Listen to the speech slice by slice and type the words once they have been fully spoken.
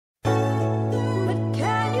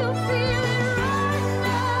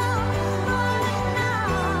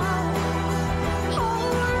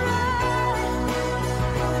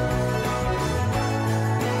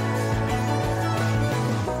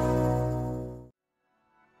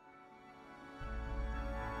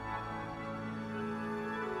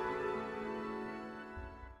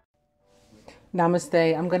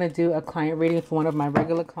Namaste. I'm going to do a client reading for one of my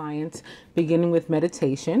regular clients, beginning with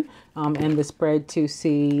meditation and the spread to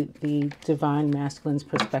see the divine masculine's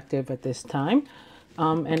perspective at this time,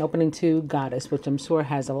 and opening to Goddess, which I'm sure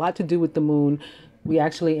has a lot to do with the moon. We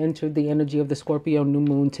actually entered the energy of the Scorpio new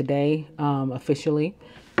moon today, officially.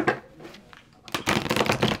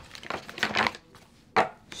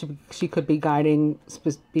 She could be guiding,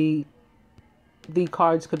 the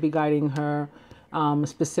cards could be guiding her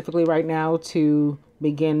specifically right now to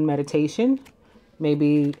begin meditation,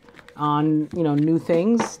 maybe on, new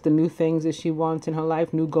things, the new things that she wants in her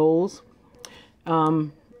life, new goals,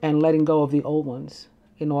 and letting go of the old ones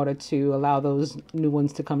in order to allow those new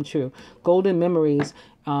ones to come true. Golden memories.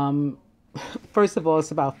 First of all,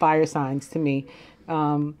 it's about fire signs to me.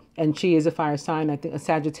 And she is a fire sign, I think a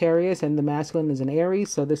Sagittarius, and the masculine is an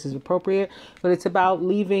Aries. So this is appropriate, but it's about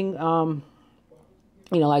leaving,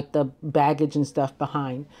 like the baggage and stuff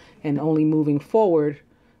behind and only moving forward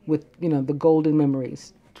with, the golden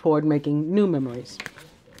memories toward making new memories.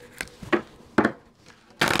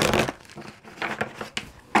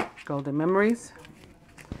 Golden memories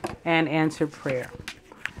and answered prayer,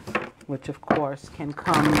 which of course can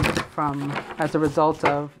come from as a result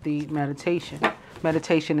of the meditation.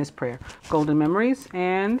 Meditation is prayer. Golden memories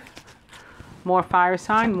and more fire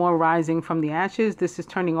sign, more rising from the ashes. This is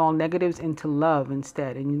turning all negatives into love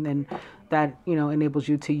instead. And then that, enables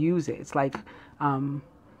you to use it. It's like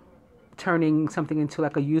turning something into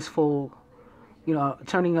like a useful,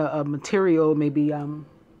 turning a material, maybe a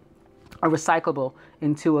recyclable,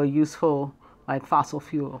 into a useful, like fossil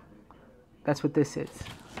fuel. That's what this is.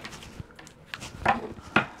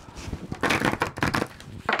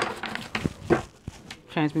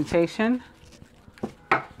 Transmutation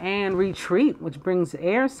and retreat, which brings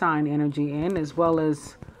air sign energy in, as well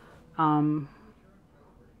as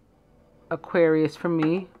Aquarius for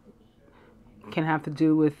me can have to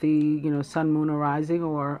do with the sun, moon, or rising,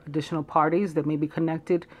 or additional parties that may be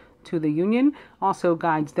connected to the union. Also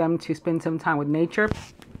guides them to spend some time with nature,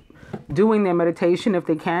 doing their meditation if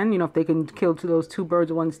they can. If they can kill those two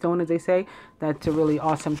birds with one stone, as they say, that's a really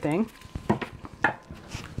awesome thing.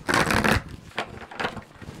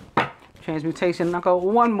 Transmutation. I'll go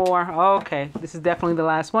one more. Okay, this is definitely the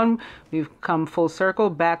last one. We've come full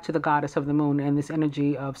circle back to the goddess of the moon and this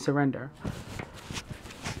energy of surrender.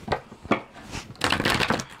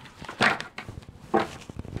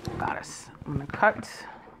 Goddess. I'm going to cut.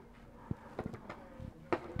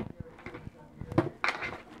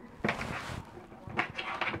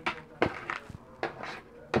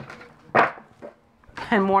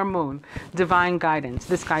 And more moon. Divine guidance.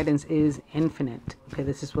 This guidance is infinite. Okay,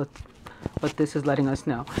 this is what this is letting us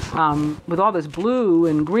know. With all this blue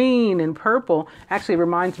and green and purple, actually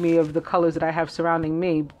reminds me of the colors that I have surrounding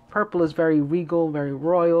me. Purple is very regal, very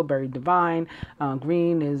royal, very divine.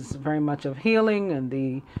 Green is very much of healing and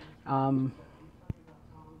the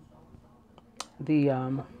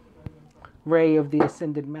ray of the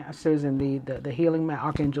ascended masters and the healing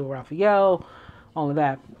Archangel Raphael, all of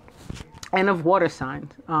that. And of water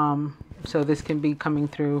signs. So this can be coming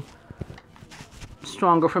through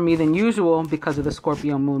stronger for me than usual because of the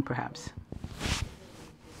Scorpio moon, perhaps.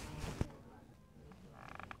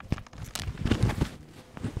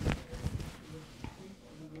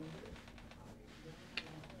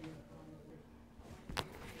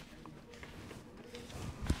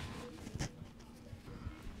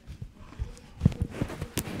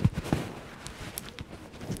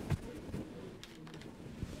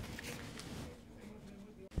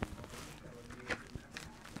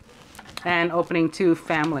 And opening to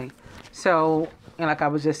family. So, like I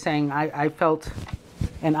was just saying, I felt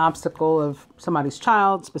an obstacle of somebody's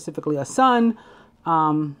child, specifically a son,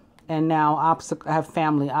 and now I have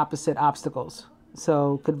family opposite obstacles.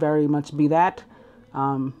 So could very much be that,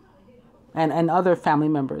 and other family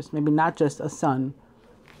members, maybe not just a son,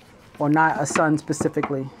 or not a son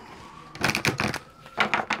specifically.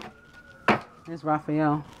 There's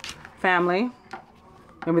Raphael. Family.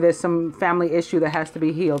 Maybe there's some family issue that has to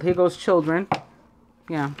be healed. Here goes children.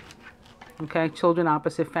 Yeah. Okay, children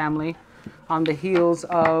opposite family. On the heels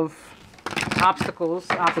of obstacles,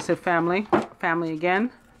 opposite family. Family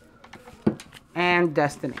again. And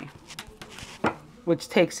destiny. Which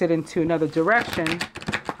takes it into another direction.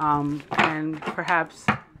 And perhaps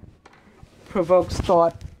provokes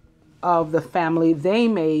thought of the family they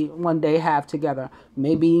may one day have together.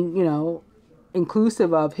 Maybe,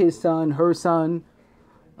 inclusive of his son, her son,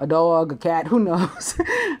 a dog, a cat, who knows?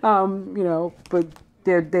 But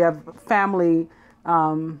they have family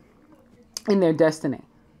in their destiny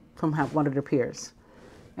from what it appears.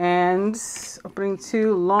 And opening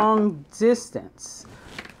to long distance.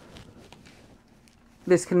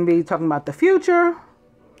 This can be talking about the future,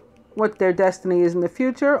 what their destiny is in the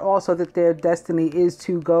future. Also that their destiny is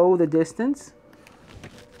to go the distance.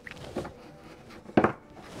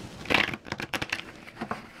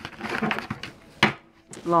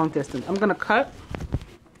 Long distance. I'm going to cut.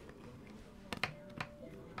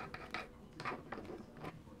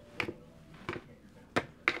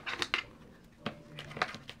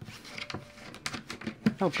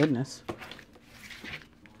 Oh, goodness.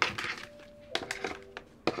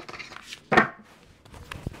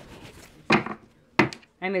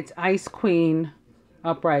 And it's Ice Queen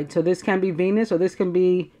upright. So this can be Venus, or this can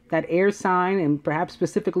be that air sign, and perhaps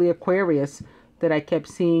specifically Aquarius that I kept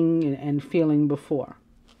seeing and feeling before.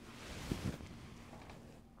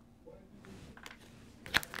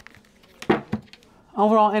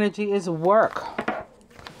 Overall energy is work.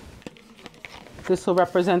 This will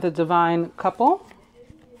represent the divine couple.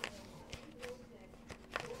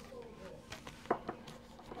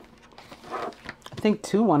 I think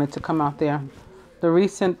 2 wanted to come out there. The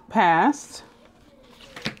recent past.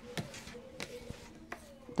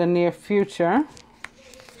 The near future.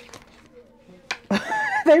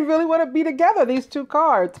 They really want to be together, these 2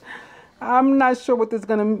 cards. I'm not sure what this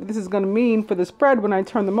is gonna mean for the spread when I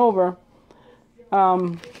turn them over.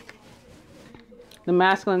 The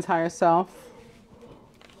masculine's higher self.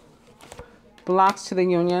 Blocks to the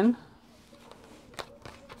union.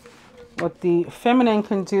 What the feminine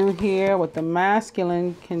can do here, what the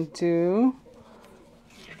masculine can do.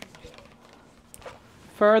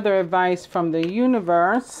 Further advice from the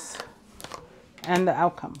universe and the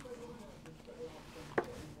outcome.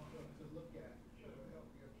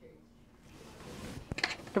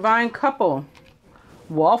 Divine couple,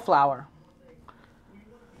 wallflower.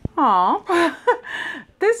 Aw,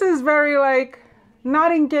 this is very like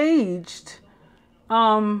not engaged,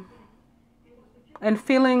 and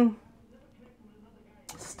feeling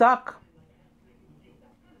stuck.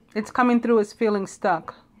 It's coming through as feeling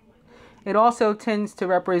stuck. It also tends to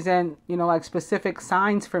represent, you know, like specific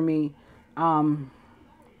signs for me.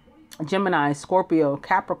 Gemini, Scorpio,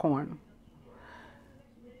 Capricorn.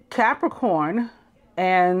 Capricorn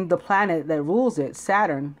and the planet that rules it,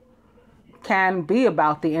 Saturn, can be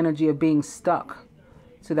about the energy of being stuck.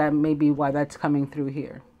 So that may be why that's coming through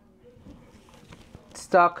here.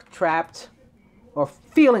 Stuck, trapped, or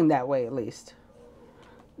feeling that way at least.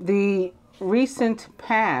 The recent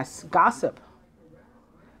past, gossip.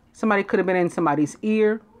 Somebody could have been in somebody's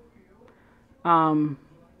ear,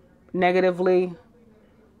 negatively,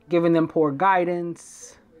 giving them poor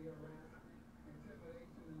guidance.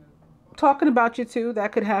 Talking about you too,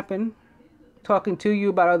 that could happen. Talking to you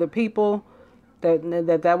about other people,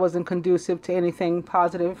 that wasn't conducive to anything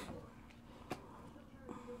positive.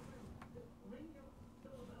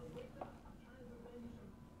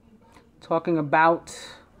 Talking about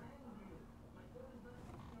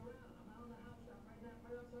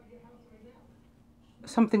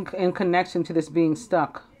something in connection to this being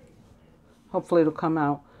stuck. Hopefully it'll come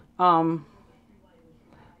out.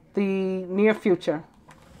 The near future.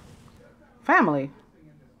 Family.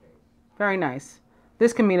 Very nice.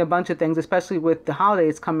 This can mean a bunch of things, especially with the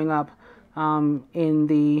holidays coming up in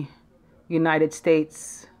the United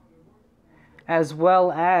States, as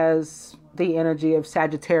well as the energy of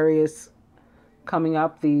Sagittarius coming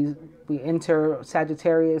up. We enter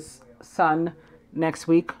Sagittarius sun next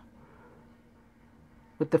week,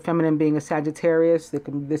 with the feminine being a Sagittarius.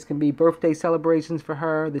 This can be birthday celebrations for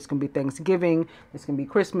her. This can be Thanksgiving. This can be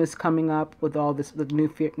Christmas coming up with all this, the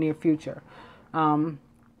near future.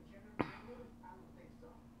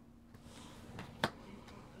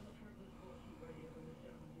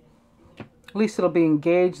 At least it'll be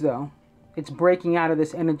engaged, though. It's breaking out of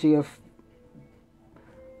this energy of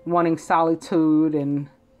wanting solitude and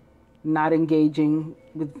not engaging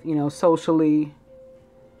with, you know, socially.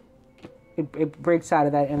 It breaks out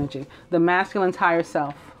of that energy. The masculine's higher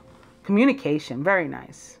self. Communication. Very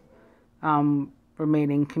nice.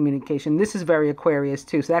 Remaining communication. This is very Aquarius,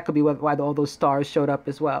 too. So that could be why all those stars showed up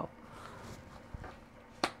as well.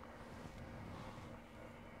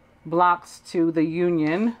 Blocks to the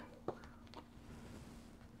union.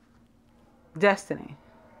 Destiny.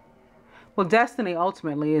 Well, destiny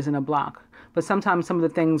ultimately isn't a block, but sometimes some of the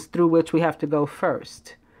things through which we have to go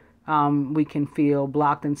first, we can feel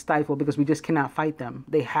blocked and stifled because we just cannot fight them.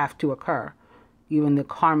 They have to occur. Even the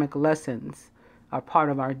karmic lessons are part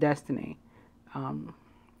of our destiny.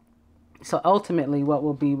 So ultimately what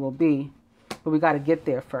will be, but we got to get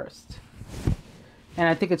there first. And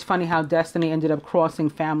I think it's funny how destiny ended up crossing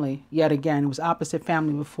family yet again. It was opposite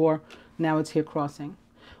family before. Now it's here crossing.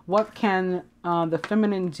 What can the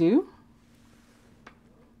feminine do?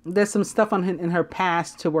 there's some stuff in her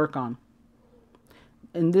past to work on.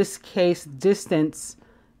 In this case, distance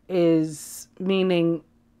is meaning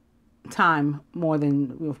time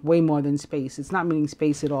way more than space. It's not meaning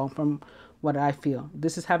space at all from what I feel.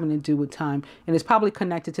 This is having to do with time. And it's probably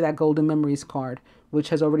connected to that Golden Memories card, which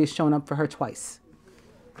has already shown up for her twice.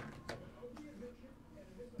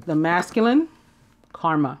 The masculine,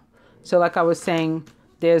 karma. So like I was saying,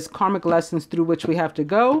 there's karmic lessons through which we have to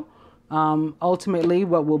go. Ultimately,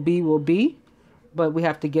 what will be, but we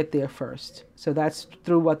have to get there first. So that's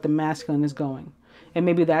through what the masculine is going. And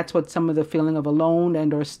maybe that's what some of the feeling of alone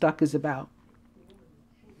and or stuck is about.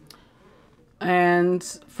 And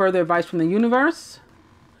further advice from the universe,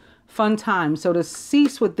 fun time. So to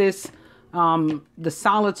cease with this, the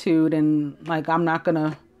solitude and like, I'm not going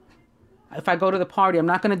to, if I go to the party, I'm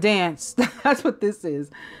not going to dance. That's what this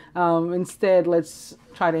is. Instead, let's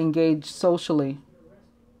try to engage socially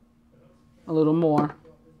a little more.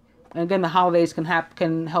 And again, the holidays can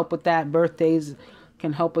help with that. Birthdays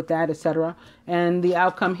can help with that, etc. And the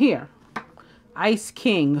outcome here, Ice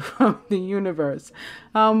King from the universe.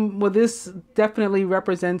 Well, this definitely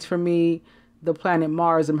represents for me the planet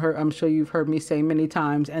Mars. I'm sure you've heard me say many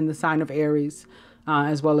times, and the sign of Aries,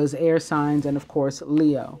 as well as air signs, and of course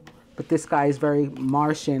Leo. But this guy is very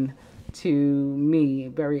Martian to me,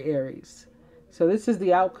 very Aries. So this is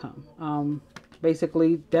the outcome.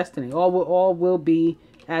 Basically, destiny. All will be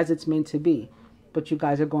as it's meant to be. But you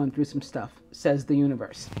guys are going through some stuff, says the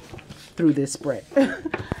universe, through this spread.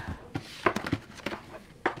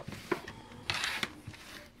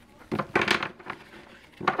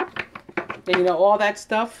 And you know, all that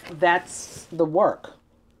stuff, that's the work.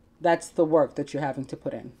 That's the work that you're having to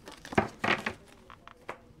put in.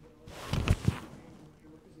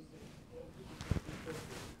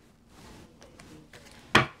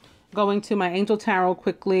 Going to my angel tarot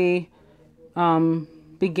quickly,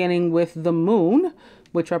 beginning with the moon,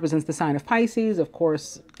 which represents the sign of Pisces. Of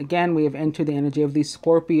course, again, we have entered the energy of the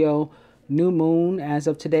Scorpio new moon as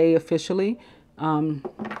of today officially.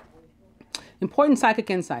 Important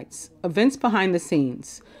psychic insights, events behind the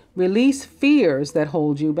scenes, release fears that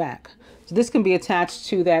hold you back. So this can be attached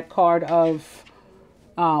to that card of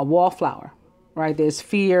wallflower, right? There's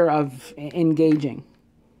fear of engaging.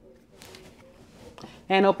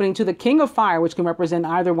 And opening to the King of Fire, which can represent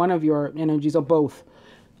either one of your energies or both.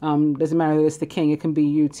 Doesn't matter if it's the king, it can be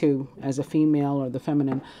you too, as a female or the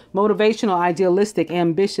feminine. Motivational, idealistic,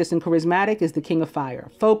 ambitious, and charismatic is the King of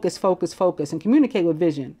Fire. Focus, focus, focus, and communicate with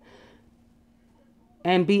vision.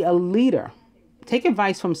 And be a leader. Take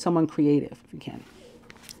advice from someone creative if you can.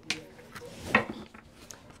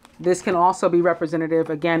 This can also be representative,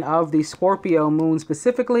 again, of the Scorpio moon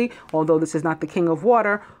specifically. Although this is not the King of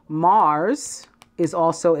Water, Mars is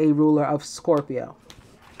also a ruler of Scorpio.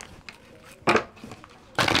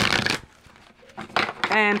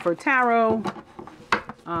 And for tarot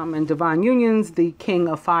and divine unions, the King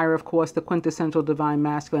of Fire, of course, the quintessential divine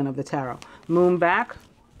masculine of the tarot. Moon back.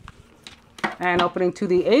 And opening to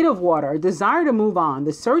the Eight of Water, a desire to move on,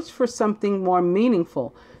 the search for something more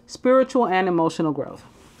meaningful, spiritual and emotional growth.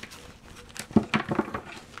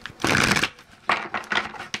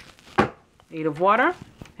 Eight of Water.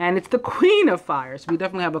 And it's the Queen of Fire. So we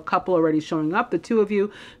definitely have a couple already showing up. The two of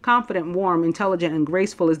you, confident, warm, intelligent, and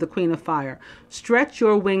graceful, is the Queen of Fire. Stretch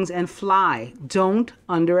your wings and fly. Don't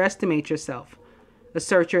underestimate yourself.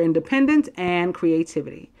 Assert your independence and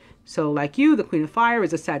creativity. So like you, the Queen of Fire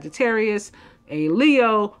is a Sagittarius, a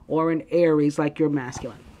Leo, or an Aries like your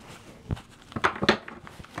masculine.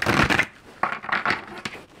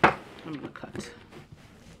 I'm going to cut.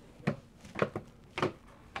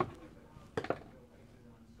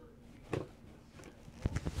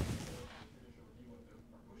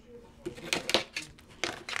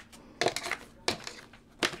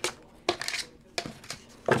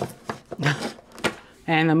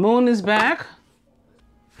 And the moon is back.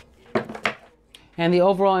 And the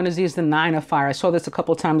overall energy is the Nine of Fire. I saw this a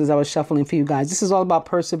couple times as I was shuffling for you guys. This is all about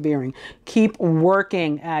persevering. Keep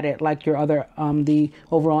working at it like your other, the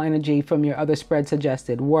overall energy from your other spread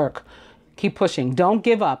suggested. Work. Keep pushing. Don't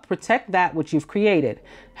give up. Protect that which you've created.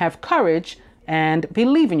 Have courage and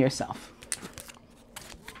believe in yourself.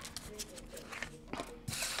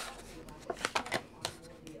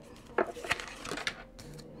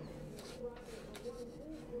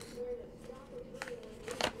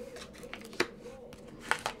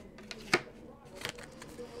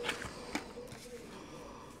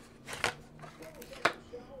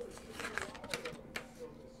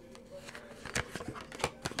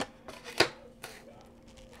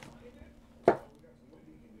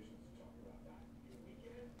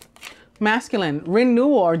 Masculine,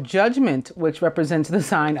 renewal or judgment, which represents the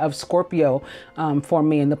sign of Scorpio for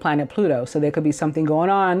me and the planet Pluto. So there could be something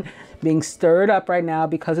going on being stirred up right now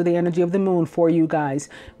because of the energy of the moon for you guys.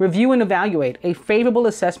 Review and evaluate, a favorable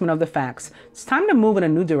assessment of the facts. It's time to move in a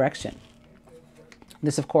new direction.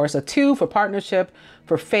 This, of course, a 2 for partnership,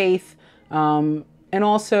 for faith, and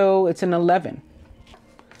also it's an 11.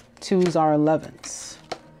 2s are 11s.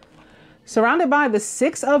 Surrounded by the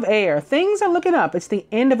 6 of air, things are looking up. It's the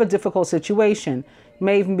end of a difficult situation. You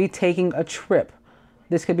may even be taking a trip.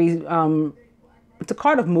 This could be, it's a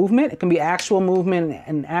card of movement. It can be actual movement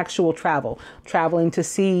and actual travel, traveling to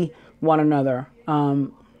see one another.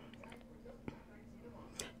 Can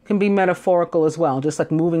be metaphorical as well, just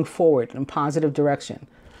like moving forward in positive direction.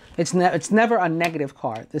 It's never a negative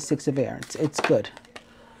card, the 6 of air. It's good.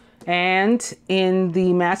 And in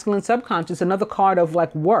the masculine subconscious, another card of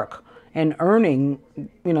like work and earning,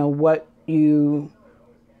 you know, what you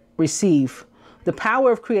receive. The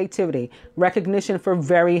power of creativity, recognition for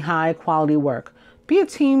very high quality work. Be a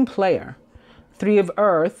team player. 3 of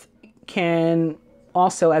earth can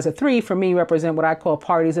also, as a 3, for me, represent what I call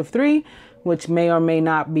parties of 3, which may or may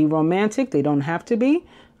not be romantic. They don't have to be,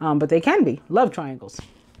 but they can be. Love triangles.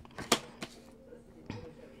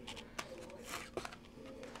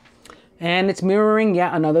 And it's mirroring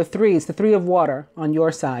yet another 3. It's the 3 of water on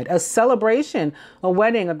your side. A celebration, a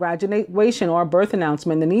wedding, a graduation, or a birth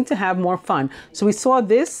announcement. The need to have more fun. So we saw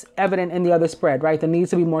this evident in the other spread, right? The need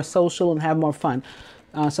to be more social and have more fun.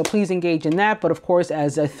 So please engage in that. But of course,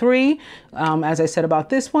 as a 3, as I said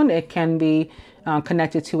about this one, it can be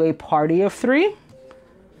connected to a party of 3.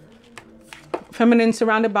 Feminine,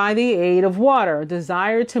 surrounded by the 8 of water,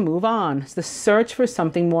 desire to move on. It's the search for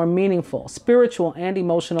something more meaningful, spiritual and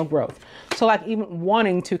emotional growth. So like even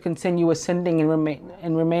wanting to continue ascending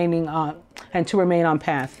and remaining on, and to remain on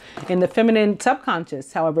path. In the feminine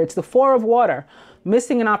subconscious, however, it's the 4 of water,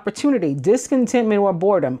 missing an opportunity, discontentment or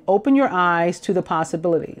boredom. Open your eyes to the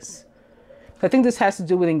possibilities. I think this has to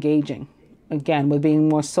do with engaging, again, with being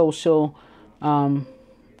more social,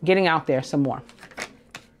 getting out there some more.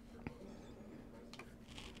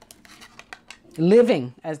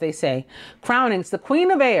 Living, as they say. Crowning, it's the Queen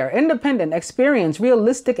of Air, independent, experienced,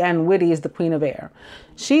 realistic, and witty is the Queen of Air.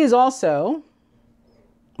 She is also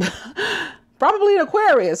probably an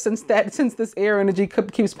Aquarius, since this air energy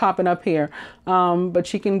keeps popping up here. But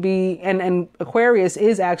she can be, and Aquarius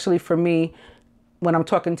is actually, for me, when I'm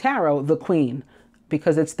talking tarot, the queen,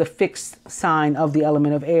 because it's the fixed sign of the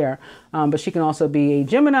element of air. But she can also be a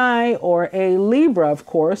Gemini or a Libra, of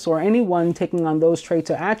course, or anyone taking on those traits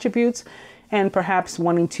or attributes, and perhaps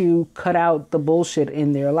wanting to cut out the bullshit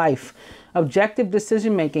in their life. Objective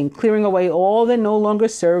decision-making, clearing away all that no longer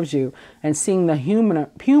serves you, and seeing the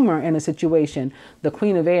humor in a situation. The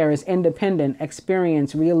Queen of Air is independent,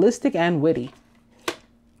 experienced, realistic, and witty.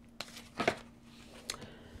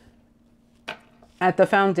 At the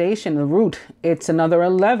foundation, the root, it's another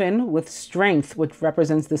 11 with strength, which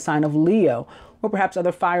represents the sign of Leo, or perhaps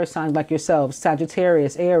other fire signs like yourselves,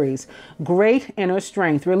 Sagittarius, Aries. Great inner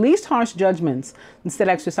strength. Release harsh judgments. Instead,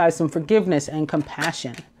 exercise some forgiveness and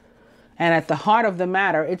compassion. And at the heart of the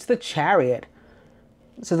matter, it's the Chariot.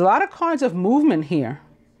 So there's a lot of cards of movement here.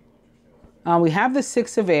 We have the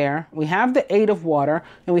 6 of air, we have the 8 of water,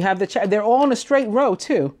 and we have the Chariot. They're all in a straight row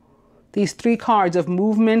too. These 3 cards of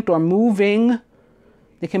movement or moving.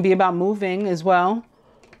 They can be about moving as well.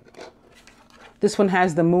 This one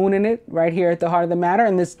has the moon in it right here at the heart of the matter.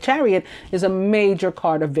 And this Chariot is a major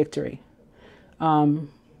card of victory.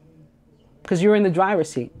 Because you're in the driver's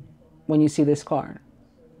seat when you see this card.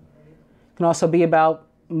 It can also be about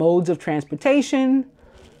modes of transportation,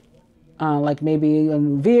 like maybe a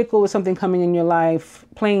new vehicle or something coming in your life,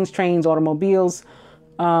 planes, trains, automobiles.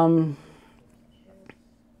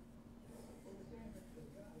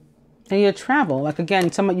 And your travel, like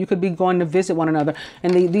again, you could be going to visit one another.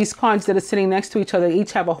 And these cards that are sitting next to each other,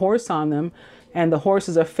 each have a horse on them. And the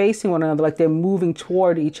horses are facing one another like they're moving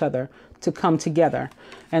toward each other to come together.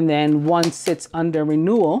 And then one sits under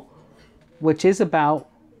renewal, which is about,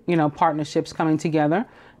 you know, partnerships coming together.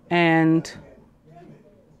 And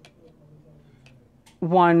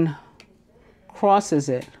one crosses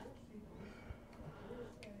it.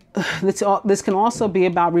 This can also be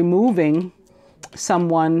about removing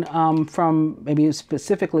someone from maybe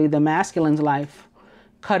specifically the masculine's life,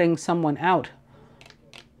 cutting someone out,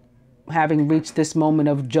 having reached this moment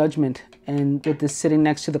of judgment, and with this sitting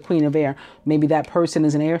next to the Queen of Air. Maybe that person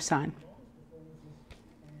is an air sign.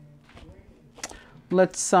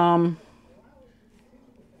 Let's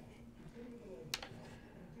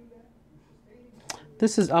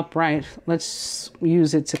this is upright. Let's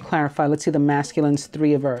use it to clarify. Let's see the masculine's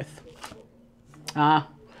 3 of earth.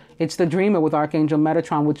 It's the dreamer with Archangel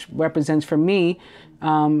Metatron, which represents for me,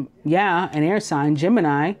 an air sign,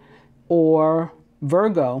 Gemini, or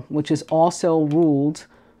Virgo, which is also ruled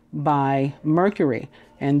by Mercury.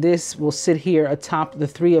 And this will sit here atop the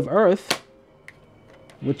 3 of Earth,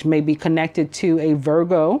 which may be connected to a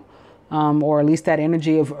Virgo, or at least that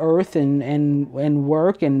energy of Earth and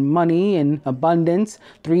work and money and abundance.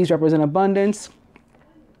 3s represent abundance.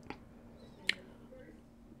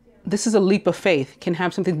 This is a leap of faith. Can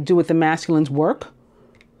have something to do with the masculine's work.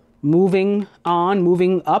 Moving on,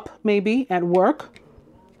 moving up maybe at work.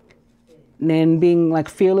 And being like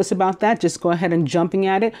fearless about that. Just go ahead and jumping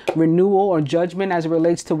at it. Renewal or judgment as it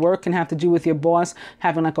relates to work can have to do with your boss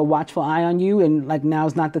having like a watchful eye on you. And like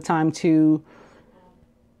now's not the time to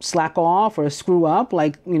slack off or screw up.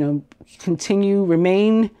 Like, you know, continue,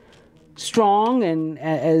 remain strong and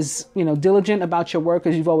as, you know, diligent about your work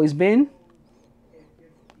as you've always been.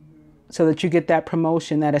 So that you get that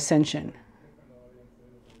promotion, that ascension.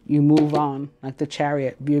 You move on like the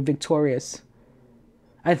chariot. You're victorious.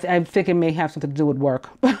 I think it may have something to do with work.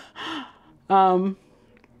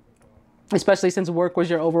 Especially since work was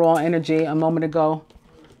your overall energy a moment ago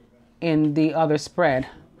in the other spread.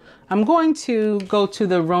 I'm going to go to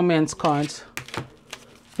the romance cards,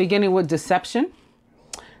 beginning with deception.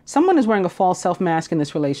 Someone is wearing a false self-mask in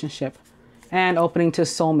this relationship and opening to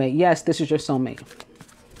soulmate. Yes, this is your soulmate.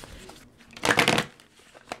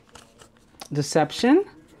 Deception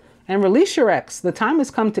and release your ex. The time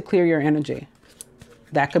has come to clear your energy.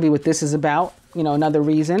 That could be what this is about. You know, another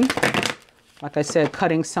reason. Like I said,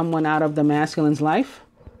 cutting someone out of the masculine's life.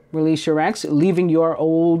 Release your ex. Leaving your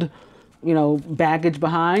old, you know, baggage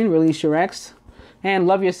behind. Release your ex. And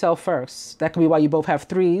love yourself first. That could be why you both have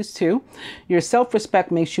 3s too. Your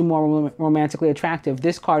self-respect makes you more romantically attractive.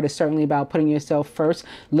 This card is certainly about putting yourself first.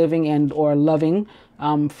 Living and or loving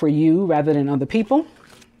for you rather than other people.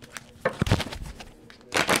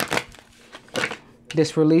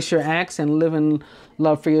 This release your ex and live in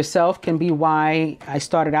love for yourself can be why I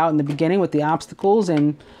started out in the beginning with the obstacles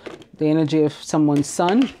and the energy of someone's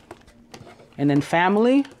son. And then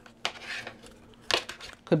family.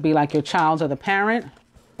 Could be like your child's other parent.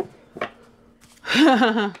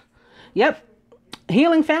 Yep.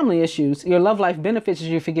 Healing family issues. Your love life benefits as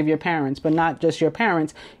you forgive your parents, but not just your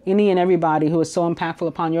parents. Any and everybody who is so impactful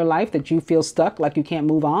upon your life that you feel stuck, like you can't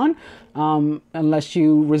move on, unless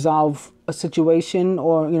you resolve a situation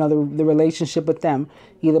or, you know, the relationship with them,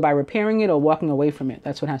 either by repairing it or walking away from it.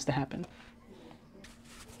 That's what has to happen.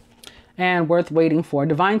 And worth waiting for.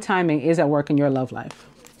 Divine timing is at work in your love life.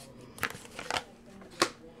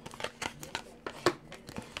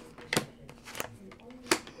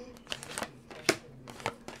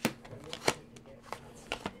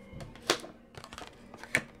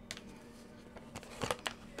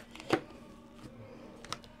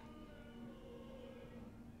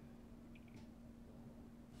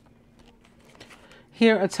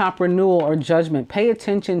 Here atop renewal or judgment, pay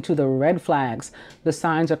attention to the red flags. The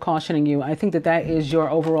signs are cautioning you. I think that that is your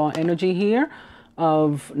overall energy here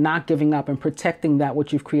of not giving up and protecting that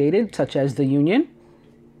which you've created, such as the union.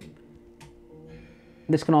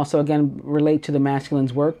 This can also, again, relate to the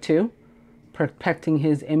masculine's work too. Protecting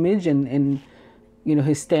his image and you know,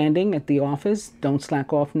 his standing at the office. Don't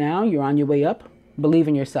slack off now. You're on your way up. Believe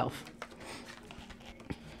in yourself.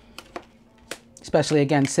 Especially,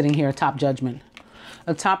 again, sitting here atop judgment.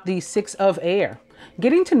 Atop the 6 of air.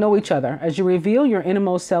 Getting to know each other. As you reveal your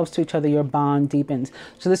innermost selves to each other, your bond deepens.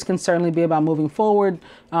 So this can certainly be about moving forward,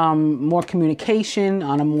 more communication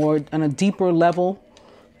on a deeper level,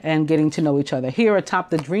 and getting to know each other. Here atop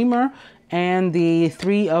the dreamer and the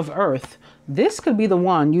 3 of earth. This could be the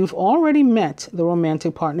one. You've already met the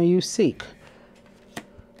romantic partner you seek.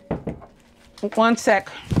 One sec.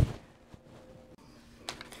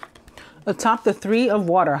 Atop the 3 of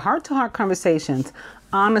water, heart-to-heart conversations.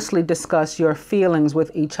 Honestly discuss your feelings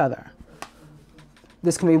with each other.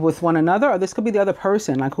 This can be with one another, or this could be the other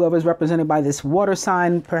person, like whoever is represented by this water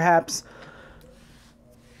sign, perhaps.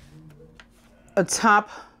 Atop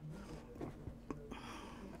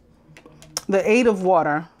the 8 of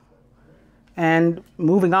water, and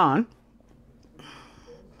moving on,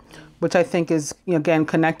 which I think is, again,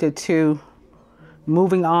 connected to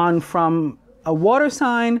moving on from a water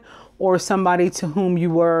sign or somebody to whom you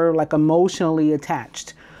were like emotionally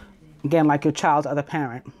attached. Again, like your child's other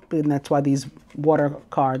parent. And that's why these water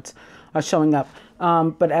cards are showing up.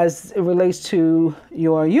 But as it relates to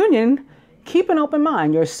your union, keep an open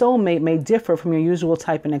mind. Your soulmate may differ from your usual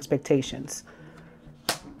type and expectations.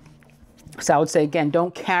 So I would say, again,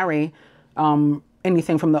 don't carry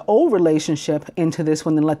anything from the old relationship into this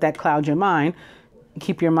one and let that cloud your mind.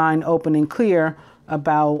 keep your mind open and clear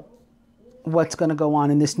about what's going to go on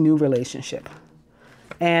in this new relationship.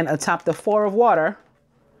 And atop the Four of Water,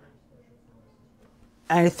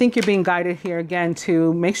 I think you're being guided here again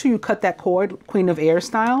to make sure you cut that cord, Queen of Air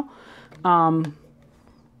style,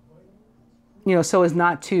 you know, so as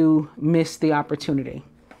not to miss the opportunity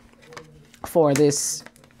for this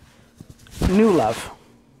new love.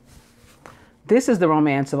 This is the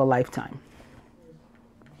romance of a lifetime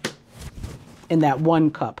in that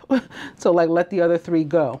one cup. So like, let the other three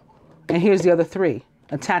go. And here's the other three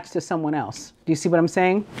attached to someone else. Do you see what I'm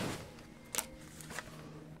saying?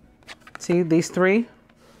 See these three?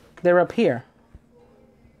 They're up here.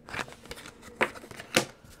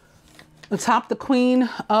 Atop the Queen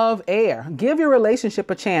of Air. Give your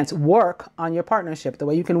relationship a chance. Work on your partnership. The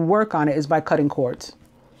way you can work on it is by cutting cords.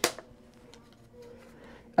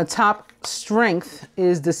 Atop Strength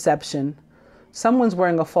is deception. Someone's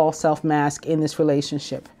wearing a false self mask in this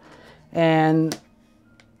relationship. And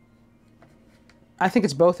I think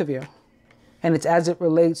it's both of you. And it's as it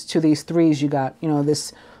relates to these threes you got, you know,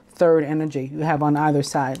 this third energy you have on either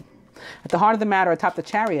side. At the heart of the matter, atop the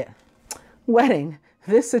Chariot, wedding.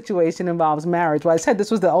 This situation involves marriage. Well, I said this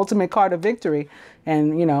was the ultimate card of victory.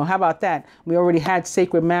 And, you know, how about that? We already had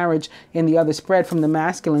sacred marriage in the other spread from the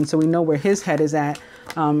masculine, so we know where his head is at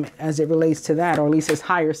as it relates to that, or at least his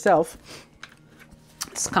higher self,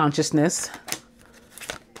 his consciousness.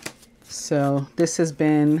 So this has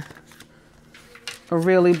been a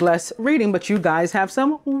really blessed reading, but you guys have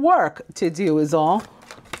some work to do is all.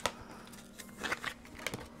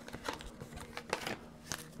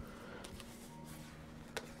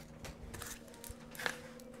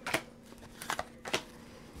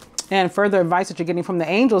 And further advice that you're getting from the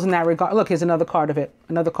angels in that regard. Look, here's another card of it.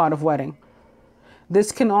 Another card of wedding.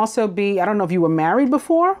 This can also be, I don't know if you were married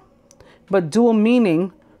before, but dual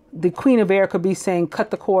meaning. The Queen of Air could be saying, cut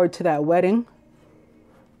the cord to that wedding.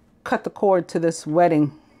 Cut the cord to this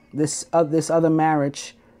wedding, this other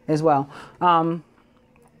marriage as well. To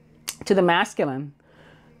the masculine.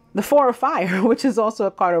 The Four of Fire, which is also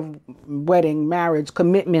a card of wedding, marriage,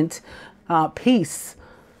 commitment, peace.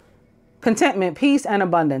 Contentment, peace, and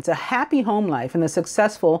abundance, a happy home life, and the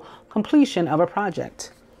successful completion of a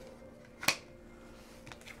project.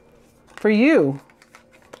 For you,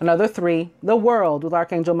 another three, the World with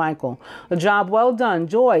Archangel Michael. A job well done,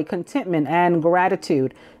 joy, contentment, and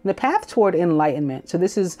gratitude. And the path toward enlightenment. So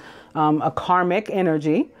this is a karmic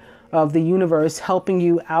energy of the universe helping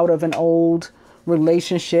you out of an old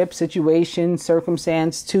relationship, situation,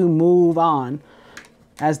 circumstance to move on,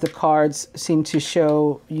 as the cards seem to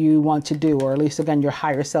show you want to do, or at least, again, your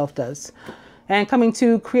higher self does. And coming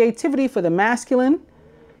to creativity for the masculine,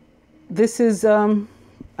 this is,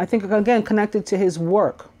 I think, again, connected to his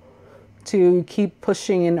work, to keep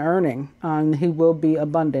pushing and earning. He will be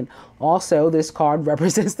abundant. Also, this card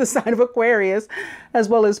represents the sign of Aquarius, as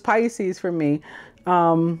well as Pisces for me.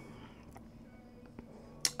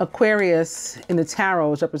 Aquarius in the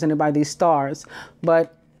tarot is represented by these stars,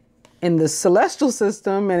 but in the celestial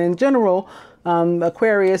system and in general,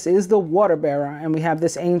 Aquarius is the water bearer. And we have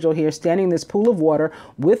this angel here standing in this pool of water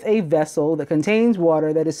with a vessel that contains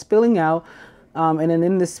water that is spilling out. And then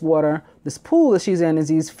in this water, this pool that she's in is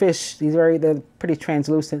these fish. They're pretty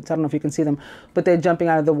translucent. So I don't know if you can see them, but they're jumping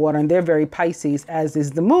out of the water and they're very Pisces, as is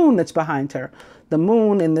the moon that's behind her. The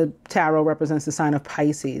moon in the tarot represents the sign of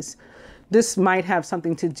Pisces. This might have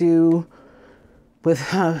something to do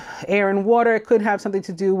with air and water. It could have something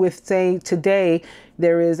to do with, say, today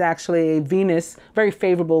there is actually a Venus, very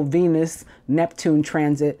favorable Venus-Neptune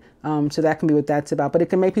transit. So that can be what that's about. But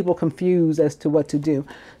it can make people confused as to what to do.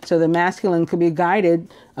 So the masculine could be guided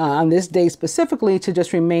on this day specifically to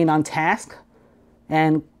just remain on task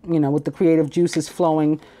and, you know, with the creative juices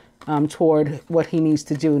flowing toward what he needs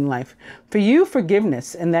to do in life. For you,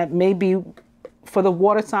 forgiveness, and that may be for the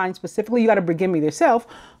water sign specifically. You got to forgive me yourself,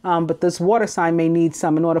 but this water sign may need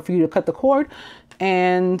some in order for you to cut the cord,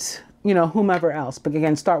 and, you know, whomever else. But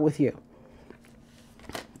again, start with you.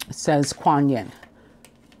 It says Kuan Yin.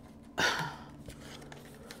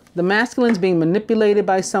 The masculine's being manipulated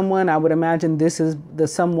by someone. I would imagine this is the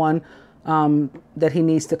someone that he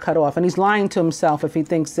needs to cut off. And he's lying to himself if he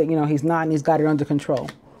thinks that, you know, he's not and he's got it under control.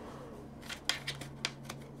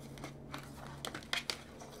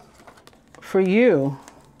 For you,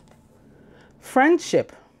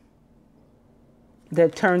 friendship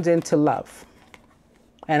that turns into love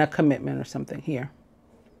and a commitment or something here.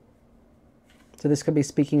 So this could be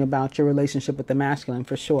speaking about your relationship with the masculine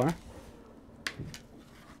for sure.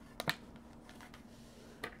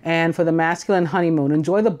 And for the masculine, honeymoon,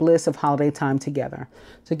 enjoy the bliss of holiday time together.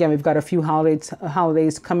 So again, we've got a few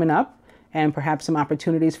holidays coming up, and perhaps some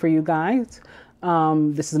opportunities for you guys.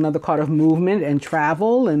 This is another card of movement and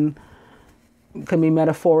travel, and can be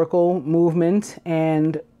metaphorical movement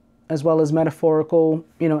and as well as metaphorical,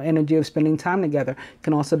 energy of spending time together.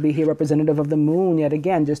 Can also be here representative of the moon yet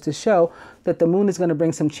again, just to show that the moon is going to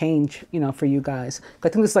bring some change, for you guys. I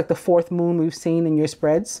think this is like the 4th moon we've seen in your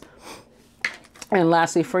spreads. And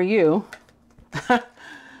lastly, for you,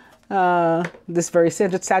 this very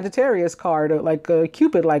Sagittarius card, like a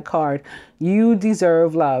Cupid-like card. You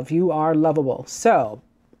deserve love. You are lovable. So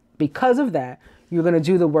because of that, you're going to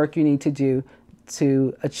do the work you need to do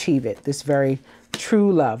to achieve it. This very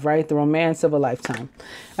true love, right? The romance of a lifetime.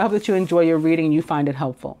 I hope that you enjoy your reading and you find it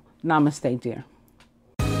helpful. Namaste, dear.